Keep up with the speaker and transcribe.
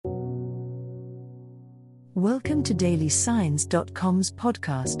Welcome to dailysigns.com's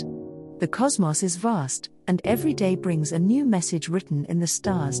podcast. The cosmos is vast, and every day brings a new message written in the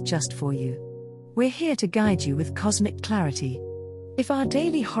stars just for you. We're here to guide you with cosmic clarity. If our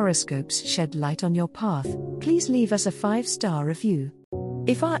daily horoscopes shed light on your path, please leave us a 5-star review.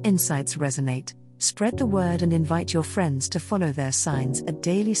 If our insights resonate, spread the word and invite your friends to follow their signs at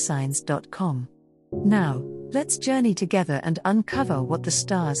dailysigns.com. Now, let's journey together and uncover what the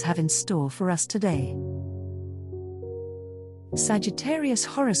stars have in store for us today. Sagittarius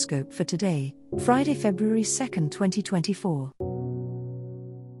horoscope for today, Friday, February 2nd, 2024.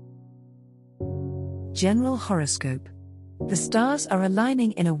 General horoscope. The stars are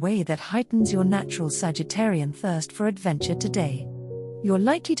aligning in a way that heightens your natural Sagittarian thirst for adventure today. You're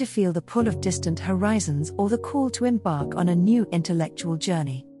likely to feel the pull of distant horizons or the call to embark on a new intellectual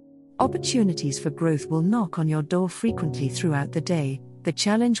journey. Opportunities for growth will knock on your door frequently throughout the day. The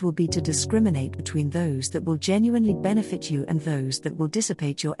challenge will be to discriminate between those that will genuinely benefit you and those that will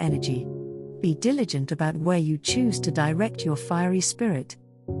dissipate your energy. Be diligent about where you choose to direct your fiery spirit.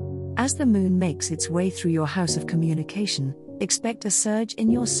 As the moon makes its way through your house of communication, expect a surge in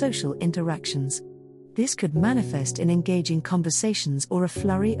your social interactions. This could manifest in engaging conversations or a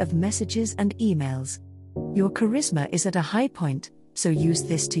flurry of messages and emails. Your charisma is at a high point, so use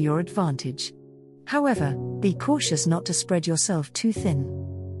this to your advantage. However, be cautious not to spread yourself too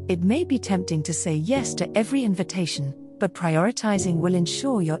thin. It may be tempting to say yes to every invitation, but prioritizing will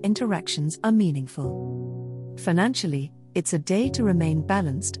ensure your interactions are meaningful. Financially, it's a day to remain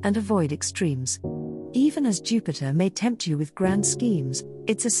balanced and avoid extremes. Even as Jupiter may tempt you with grand schemes,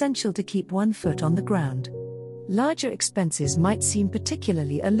 it's essential to keep one foot on the ground. Larger expenses might seem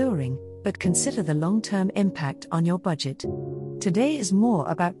particularly alluring, but consider the long-term impact on your budget. Today is more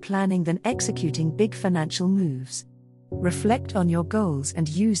about planning than executing big financial moves. Reflect on your goals and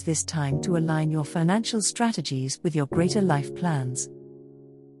use this time to align your financial strategies with your greater life plans.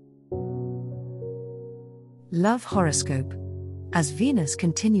 Love horoscope. As Venus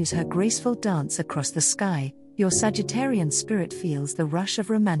continues her graceful dance across the sky, your Sagittarian spirit feels the rush of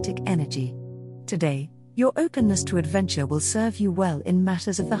romantic energy. Today, your openness to adventure will serve you well in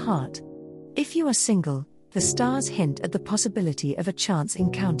matters of the heart. If you are single, the stars hint at the possibility of a chance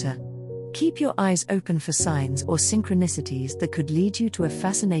encounter. Keep your eyes open for signs or synchronicities that could lead you to a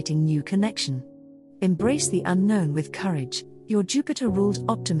fascinating new connection. Embrace the unknown with courage. Your Jupiter-ruled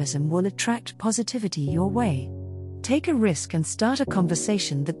optimism will attract positivity your way. Take a risk and start a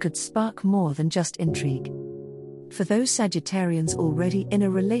conversation that could spark more than just intrigue. For those Sagittarians already in a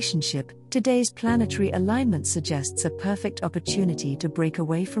relationship, today's planetary alignment suggests a perfect opportunity to break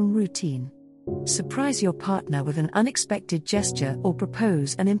away from routine. Surprise your partner with an unexpected gesture or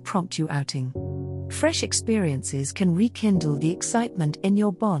propose an impromptu outing. Fresh experiences can rekindle the excitement in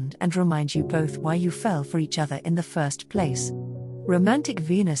your bond and remind you both why you fell for each other in the first place. Romantic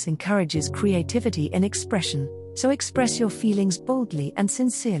Venus encourages creativity and expression, so express your feelings boldly and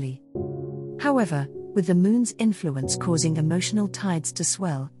sincerely. However, with the moon's influence causing emotional tides to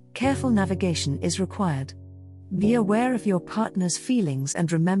swell, careful navigation is required. Be aware of your partner's feelings and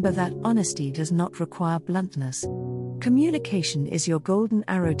remember that honesty does not require bluntness. Communication is your golden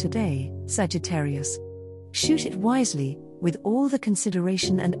arrow today, Sagittarius. Shoot it wisely, with all the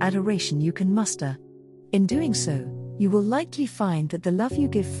consideration and adoration you can muster. In doing so, you will likely find that the love you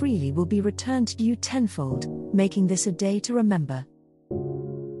give freely will be returned to you tenfold, making this a day to remember.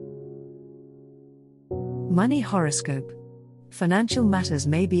 Money horoscope. Financial matters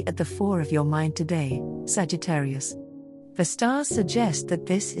may be at the fore of your mind today, Sagittarius. The stars suggest that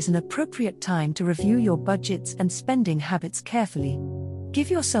this is an appropriate time to review your budgets and spending habits carefully. Give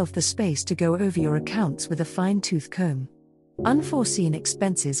yourself the space to go over your accounts with a fine-tooth comb. Unforeseen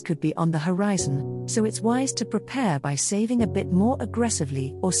expenses could be on the horizon, so it's wise to prepare by saving a bit more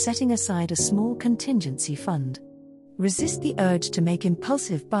aggressively or setting aside a small contingency fund. Resist the urge to make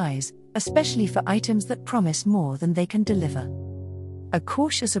impulsive buys, especially for items that promise more than they can deliver. A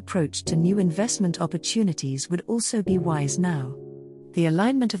cautious approach to new investment opportunities would also be wise now. The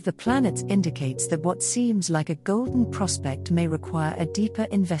alignment of the planets indicates that what seems like a golden prospect may require a deeper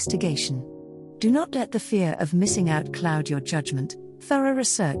investigation. Do not let the fear of missing out cloud your judgment. Thorough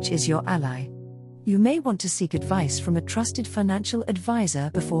research is your ally. You may want to seek advice from a trusted financial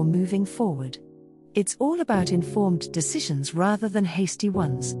advisor before moving forward. It's all about informed decisions rather than hasty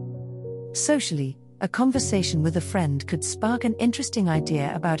ones. Socially, a conversation with a friend could spark an interesting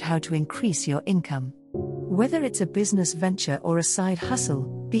idea about how to increase your income. Whether it's a business venture or a side hustle,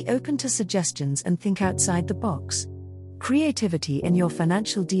 be open to suggestions and think outside the box. Creativity in your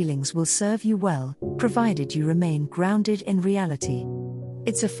financial dealings will serve you well, provided you remain grounded in reality.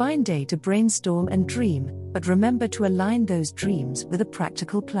 It's a fine day to brainstorm and dream, but remember to align those dreams with a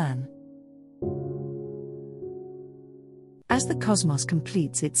practical plan. As the cosmos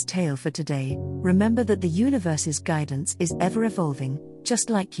completes its tale for today, remember that the universe's guidance is ever evolving, just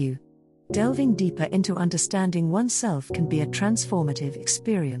like you. Delving deeper into understanding oneself can be a transformative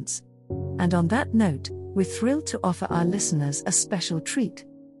experience. And on that note, we're thrilled to offer our listeners a special treat.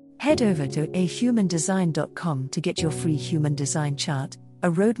 Head over to ahumandesign.com to get your free human design chart,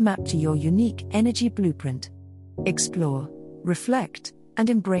 a roadmap to your unique energy blueprint. Explore, reflect, and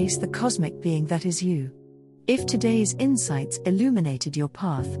embrace the cosmic being that is you. If today's insights illuminated your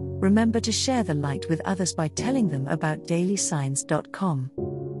path, remember to share the light with others by telling them about dailysigns.com.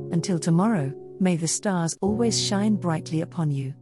 Until tomorrow, may the stars always shine brightly upon you.